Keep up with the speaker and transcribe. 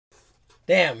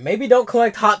Damn, maybe don't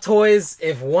collect hot toys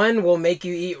if one will make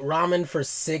you eat ramen for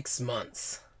 6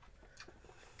 months.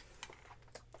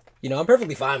 You know, I'm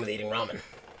perfectly fine with eating ramen.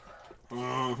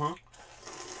 Mm-hmm.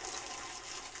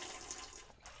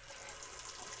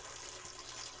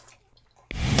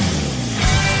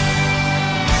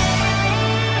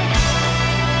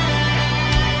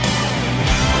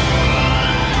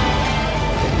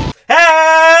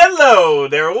 Hello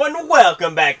there, everyone.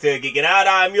 Welcome back to Geeking Out.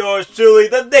 I'm yours truly,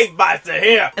 the Myster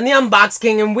here. And the Unbox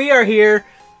King, and we are here.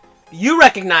 You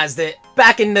recognized it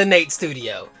back in the Nate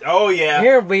studio. Oh yeah.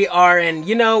 Here we are, and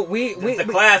you know we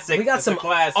got some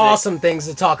awesome things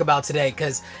to talk about today.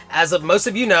 Because as of most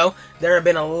of you know, there have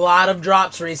been a lot of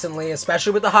drops recently,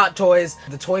 especially with the hot toys,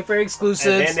 the Toy Fair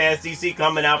exclusives, and then the SDC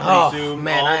coming out pretty soon.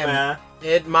 Man,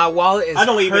 my wallet is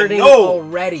hurting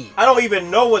already. I don't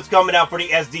even know what's coming out for the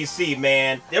SDC,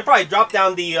 man. They'll probably drop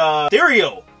down the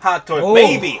stereo hot toy,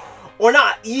 maybe. Or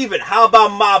not even. How about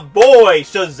my boy,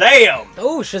 Shazam?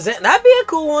 Oh, Shazam. That'd be a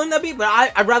cool one. But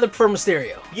I'd rather prefer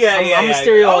Mysterio. I'm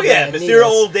Mysterio all day. Mysterio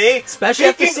all day. Especially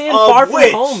after seeing Far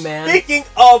From Home, man. Speaking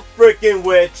of freaking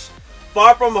which,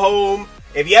 Far From Home,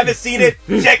 if you haven't seen it,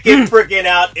 check it freaking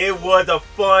out. It was a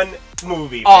fun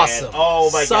movie, man. Awesome. Oh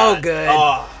my god. So good.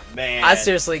 Oh, man. I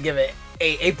seriously give it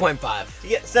 8.5.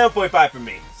 Yeah, 7.5 for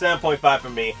me. 7.5 for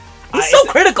me. He's so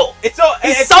critical. It's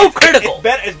so critical.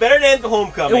 It's better than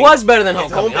Homecoming. It was better than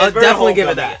Homecoming. I'll definitely give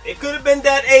it that. It could have been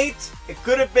that 8. It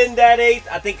could have been that 8.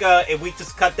 I think if we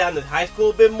just cut down to high school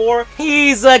a bit more.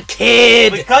 He's a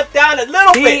kid. We cut down a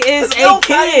little bit. He is a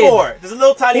kid. There's a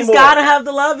little tiny more. He's got to have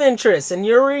the love interest, and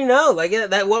you already know. Like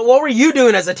that. What were you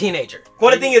doing as a teenager?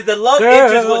 Well, the thing is, the love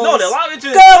interest was the love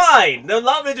interest is fine. The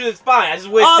love interest is fine. I just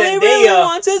wish that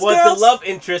Zendaya was the love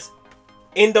interest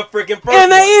in the freaking first in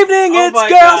the evening, it's girls.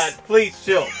 God, please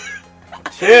chill.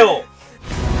 Chill.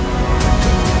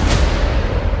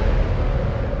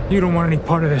 You don't want any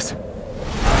part of this.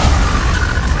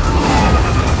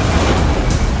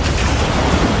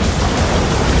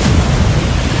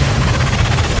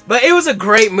 But it was a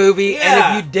great movie, and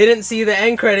if you didn't see the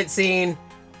end credit scene,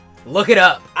 look it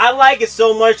up. I like it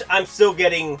so much, I'm still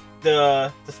getting the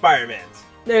Spider-Mans.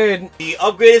 Dude. The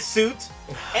upgraded suit,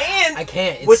 and I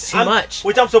can't, it's too much.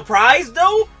 Which I'm surprised,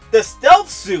 though, the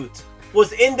stealth suit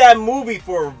was in that movie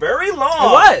for very long.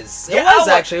 It was. It was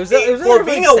actually. It was for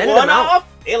being a one-off,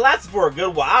 it lasted for a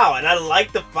good while, and I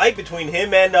like the fight between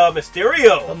him and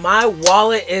Mysterio. But my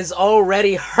wallet is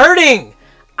already hurting.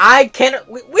 I can't.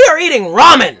 We are eating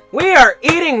ramen. We are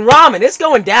eating ramen. It's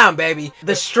going down, baby.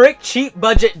 The strict, cheap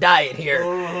budget diet here.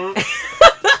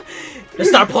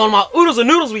 Just start pulling my oodles and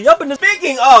noodles. We up in the.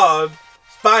 Speaking of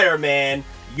Spider-Man,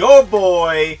 your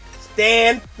boy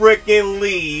Stan frickin'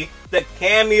 Lee, the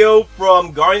cameo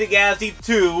from Guardians of the Galaxy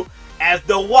 2 as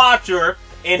the Watcher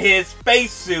in his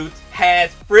spacesuit,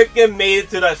 has frickin' made it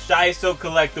to the SidesShow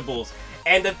collectibles.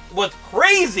 And what's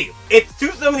crazy, it's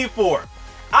 $274.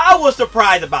 I was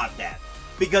surprised about that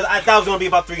because I thought it was gonna be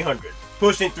about 300,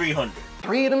 pushing 300.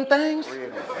 3 of them things.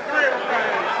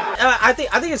 I think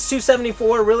it's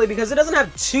 $274 really because it doesn't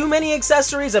have too many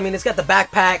accessories. I mean, it's got the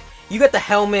backpack, you got the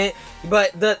helmet,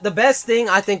 but the best thing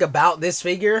I think about this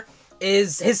figure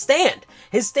is his stand.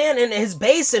 His stand and his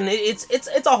base, and it's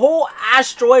a whole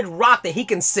asteroid rock that he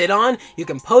can sit on. You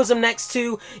can pose him next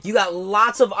to. You got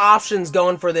lots of options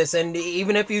going for this, and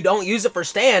even if you don't use it for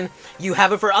Stan, you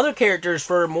have it for other characters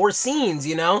for more scenes.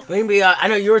 You know, maybe I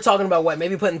know you were talking about what,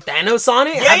 maybe putting Thanos on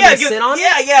it, sit on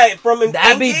it. Yeah. From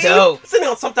that'd be dope. Sitting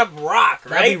on some type of rock,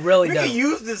 right? That'd be really dope. We can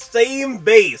use the same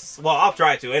base. Well, I'll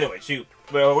try to anyway. Shoot,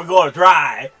 well, we're gonna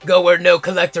try. Go where no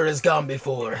collector has gone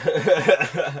before.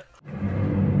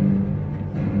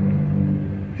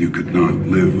 You could not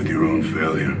live with your own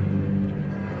failure.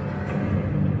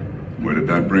 Where did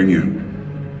that bring you?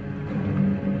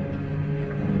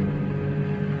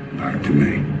 Back to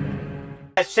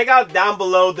me. Check out down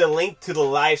below the link to the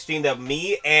live stream that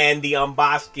me and the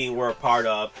Unboxing were a part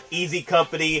of. Easy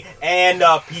Company and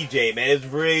PJ, man. It's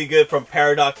really good from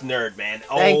Paradox Nerd, man.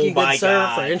 Thank you, good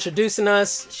sir, for introducing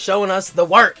us, showing us the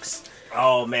works.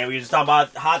 Oh, man. We were just talking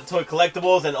about hot toy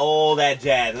collectibles and all that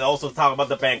jazz. And also talking about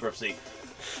the bankruptcy.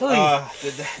 The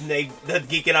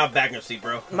GeekEnoff bankruptcy,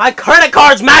 bro. My credit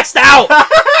card's maxed out!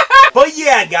 But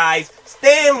yeah, guys,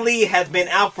 Stan Lee has been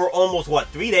out for almost, what,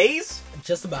 3 days?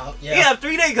 Just about, yeah. Yeah,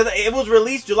 3 days, because it was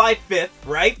released July 5th,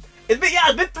 right? It's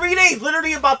been 3 days,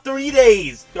 literally about 3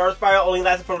 days. IronSpider only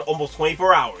lasted for almost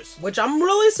 24 hours. Which I'm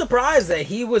really surprised that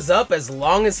he was up as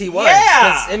long as he was.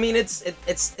 Yeah! I mean, it's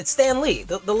Stan Lee,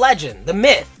 the legend, the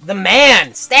myth, the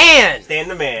man, Stan! Stan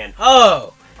the man.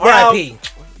 Oh, R.I.P.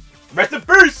 Rest in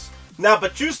peace! Now,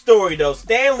 but true story though,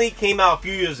 Stan Lee came out a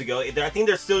few years ago. I think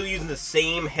they're still using the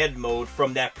same head mode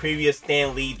from that previous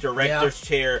Stan Lee director's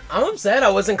chair. I'm upset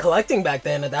I wasn't collecting back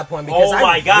then at that point because oh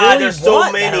my god, really there's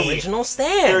so many that original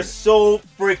Stan. There's so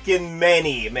freaking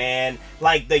many, man.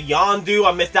 Like the Yondu,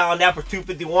 I missed out on that for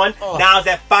 251. Oh. Now it's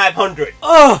at 500.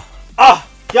 Oh, oh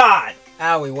god.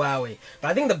 Owie wowie. But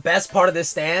I think the best part of this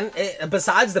Stan,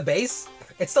 besides the base,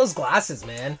 it's those glasses,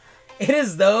 man. It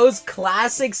is those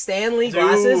classic Stan Lee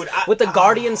glasses with the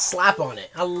Guardian slap on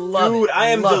it. I love it. Dude, I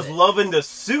am just loving the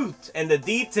suit and the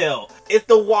detail. It's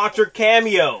the Watcher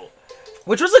cameo.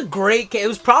 Which was a great it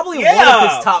was probably one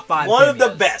of his top 5 One cameos.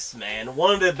 of the best, man.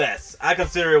 One of the best. I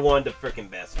consider it one of the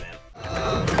freaking best, man.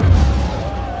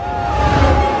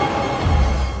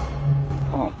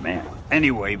 Oh, man.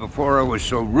 Anyway, before I was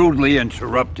so rudely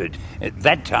interrupted, at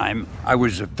that time, I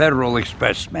was a Federal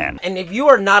Express man. And if you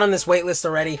are not on this wait list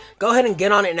already, go ahead and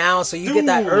get on it now so you get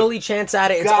that early chance at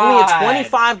it. It's only a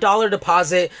 $25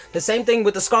 deposit. The same thing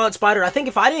with the Scarlet Spider. I think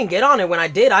if I didn't get on it when I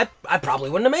did, I probably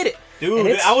wouldn't have made it.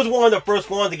 Dude, I was one of the first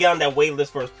ones to get on that wait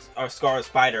list for our Scarlet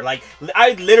Spider. Like,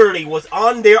 I literally was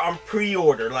on there on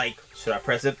pre-order. Like, should I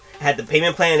press it? I had the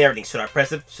payment plan and everything. Should I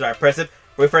press it? Should I press it?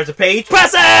 Refresh the page.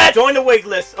 Press it! Join the wait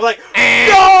list. I'm like,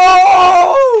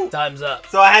 no! Time's up.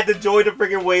 So I had to join the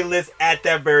freaking wait list at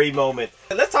that very moment.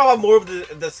 Let's talk about more of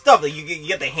the stuff. Like you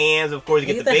get the hands, of course. You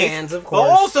get the base. hands, of course. But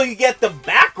also you get the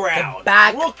background. The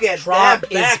back Look at drop that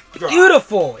backdrop. is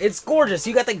beautiful. It's gorgeous.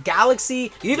 You got the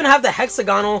galaxy. You even have the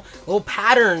hexagonal little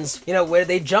patterns, you know, where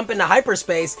they jump into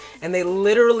hyperspace and they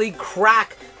literally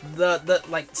crack the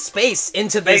like space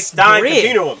into this grid.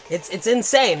 Continuum. It's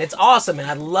insane. It's awesome, and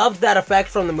I loved that effect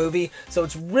from the movie. So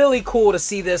it's really cool to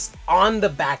see this on the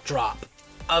backdrop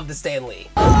of the Stan Lee.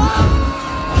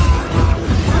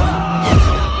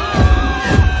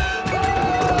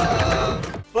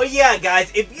 But yeah,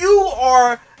 guys, if you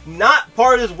are not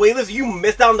part of this waitlist, you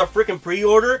missed out on the freaking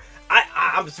pre-order.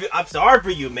 I'm sorry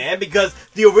for you, man, because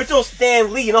the original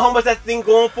Stan Lee, you know how much that thing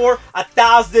going for?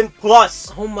 1,000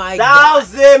 plus. Oh my god.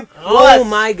 1,000 plus. Oh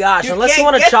my gosh. Unless you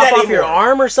want to chop off your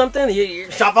arm or something.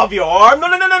 Chop off your arm?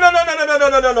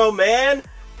 No, man.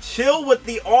 Chill with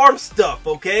the arm stuff,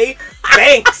 okay?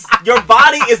 Banks. Your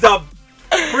body is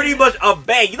pretty much a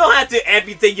bank. You don't have to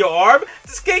amputate your arm.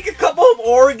 Just take a couple of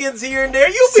organs here and there.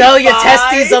 You'll be Sell fine. your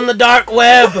testes on the dark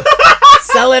web.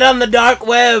 Sell it on the dark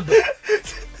web.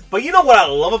 But you know what I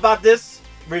love about this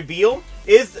reveal?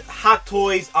 Is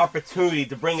Hottoy's opportunity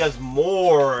to bring us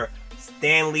more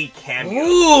Stan Lee cameos.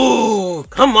 Ooh,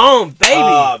 come on, baby.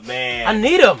 Oh, man. I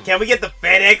need them. Can we get the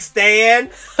FedEx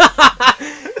stand?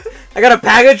 I got a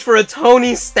package for a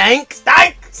Tony Stank.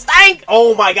 Stank!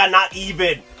 Oh my god, not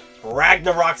even.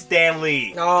 Ragnarok Stan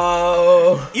Lee.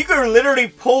 Oh. You could literally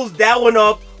post that one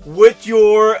up with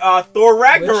your Thor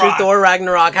Ragnarok. With your Thor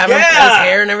Ragnarok, having his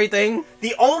hair and everything.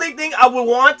 The only thing I would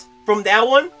want from that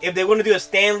one, if they want to do a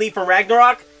Stan Lee from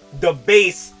Ragnarok, the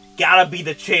base gotta be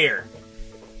the chair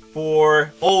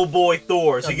for old boy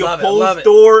Thor. So you can post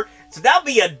Thor. So that'll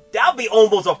be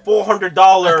almost a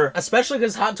 $400. Especially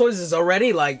because Hot Toys is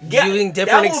already like using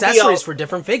different accessories for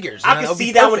different figures. I can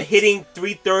see that one hitting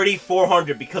 $330,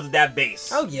 $400 because of that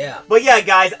base. Oh yeah. But yeah,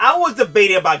 guys, I was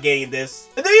debating about getting this.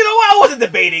 And then, you know what? I wasn't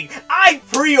debating. I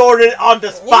pre-ordered it on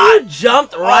the spot. You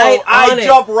jumped right on it. I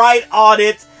jumped right on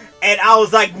it, and I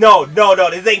was like, no,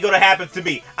 this ain't gonna happen to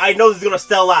me. I know this is gonna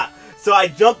sell out. So I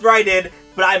jumped right in,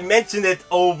 but I mentioned it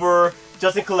over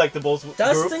Justin Collectibles group.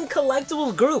 Justin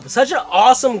Collectibles group. Such an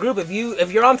awesome group. If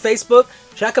you're on Facebook,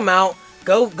 check them out.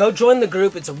 Go join the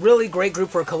group. It's a really great group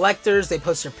for collectors. They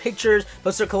post their pictures,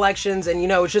 post their collections, and you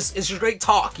know, it's just great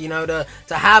talk, you know, to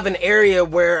have an area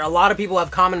where a lot of people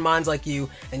have common minds like you,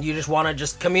 and you just want to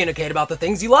just communicate about the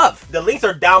things you love. The links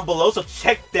are down below, so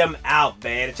check them out,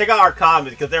 man. And check out our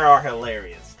comments because they are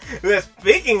hilarious.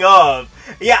 Speaking of,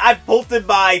 yeah, I posted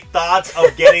my thoughts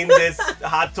of getting this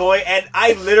Hot Toy, and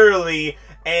I literally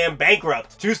am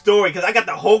bankrupt. True story, because I got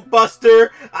the Hulkbuster,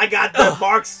 I got the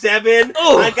Mark 7,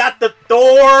 I got the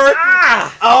Thor,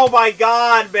 oh my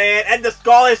god, man, and the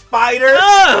Scarlet Spider,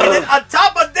 and then on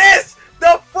top of this,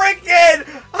 the freaking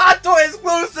Hot Toy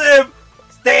exclusive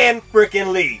Stan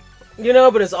freaking Lee. You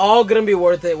know, but it's all gonna be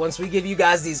worth it once we give you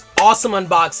guys these awesome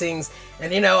unboxings.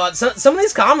 And you know, some of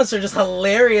these comments are just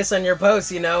hilarious on your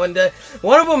posts, you know, and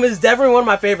one of them is definitely one of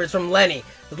my favorites from Lenny.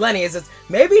 Lenny says,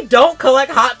 maybe don't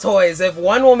collect Hot Toys if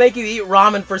one will make you eat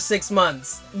ramen for 6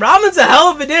 months. Ramen's a hell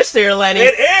of a dish there, Lenny.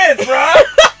 It is, bro.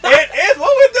 It is.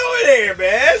 What we doing here,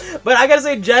 man? But I gotta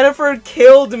say, Jennifer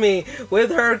killed me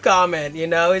with her comment, you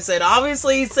know. He said,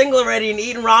 obviously he's single already and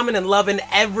eating ramen and loving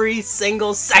every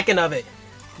single second of it.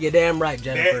 You're damn right,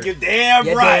 Jennifer. You're damn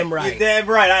right. You're damn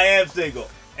right. I am single.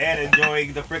 and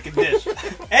enjoying the freaking dish.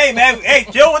 Hey, man. Hey,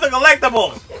 chill with the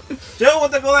collectibles. Chill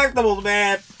with the collectibles,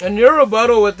 man. And your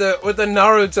rebuttal with the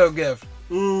Naruto gift.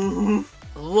 Mm-hmm.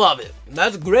 Love it.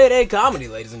 That's grade A comedy,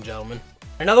 ladies and gentlemen.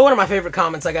 Another one of my favorite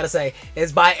comments, I gotta say,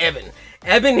 is by Evan.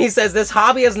 Evan, he says, this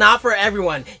hobby is not for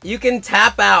everyone. You can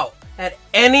tap out at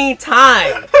any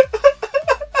time.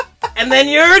 And then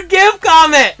your gift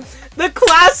comment, the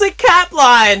classic cap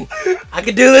line. I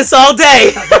could do this all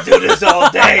day. I could do this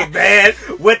all day, man.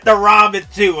 With the ramen,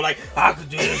 too. Like, I could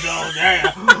do this all day.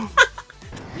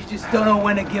 You just don't know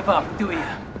when to give up, do you?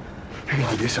 I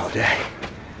can do this all day.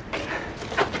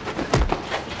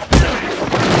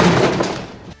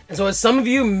 And so as some of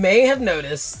you may have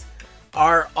noticed,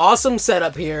 our awesome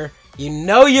setup here, you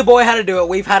know your boy how to do it.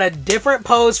 We've had a different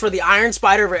pose for the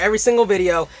IronSpider for every single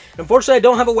video. Unfortunately, I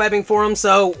don't have a webbing for him,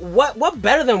 so what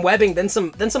better than webbing than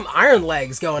some iron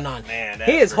legs going on? Man,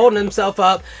 he is holding himself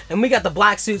up, and we got the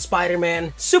black suit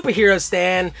Spider-Man, superhero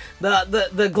stand,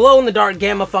 the glow-in-the-dark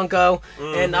Gamma Funko,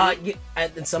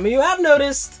 and some of you have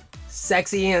noticed,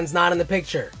 Sexy Ian's not in the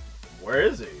picture. Where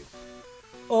is he?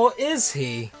 Or is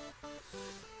he?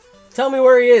 Tell me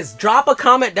where he is. Drop a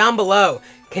comment down below.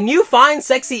 Can you find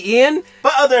Sexy Ian?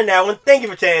 But other than that one, thank you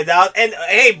for checking it out. And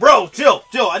hey, bro, chill.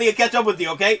 I need to catch up with you,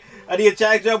 okay? I need to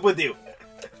catch up with you.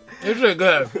 This is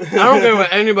good. I don't care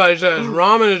what anybody says.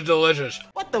 Ramen is delicious.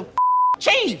 What the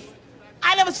Chief?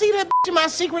 I never see that in my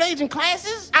secret agent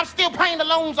classes. I'm still paying the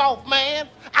loans off, man.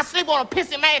 I sleep on a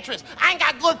pissy mattress. I ain't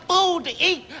got good food to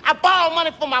eat. I borrow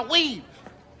money for my weed.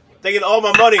 Taking all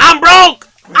my money. I'm broke!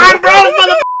 I'm broke,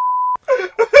 mother.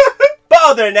 But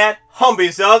other than that, humble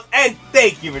yourselves, and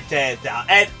thank you for checking it out.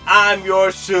 And I'm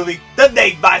yours truly, the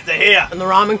Nate Myster here. And the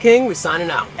Ramen King, we signing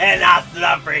out. And hasta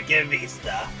la freaking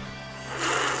vista.